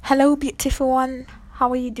Hello, beautiful one.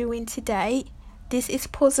 How are you doing today? This is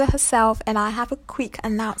Posa herself, and I have a quick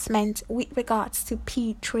announcement with regards to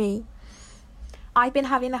P3. I've been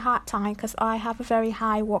having a hard time because I have a very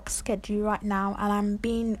high work schedule right now, and I'm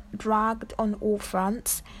being dragged on all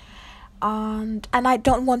fronts. And I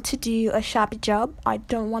don't want to do a shabby job. I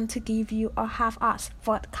don't want to give you a half-assed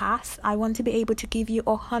podcast. I want to be able to give you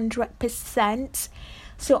 100%.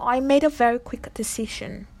 So I made a very quick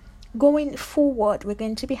decision. Going forward, we're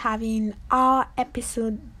going to be having our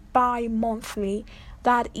episode bi-monthly.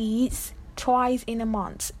 That is twice in a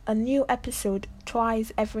month. A new episode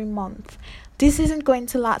twice every month. This isn't going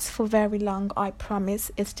to last for very long, I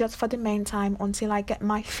promise. It's just for the meantime until I get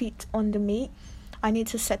my feet under me. I need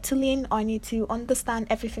to settle in. I need to understand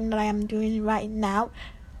everything that I am doing right now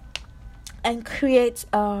and create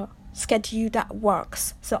a schedule that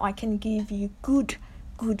works so I can give you good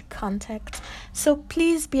content. So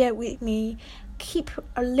please bear with me. Keep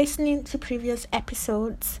listening to previous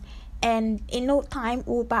episodes, and in no time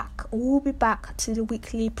we'll be back to the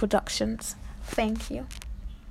weekly productions. Thank you.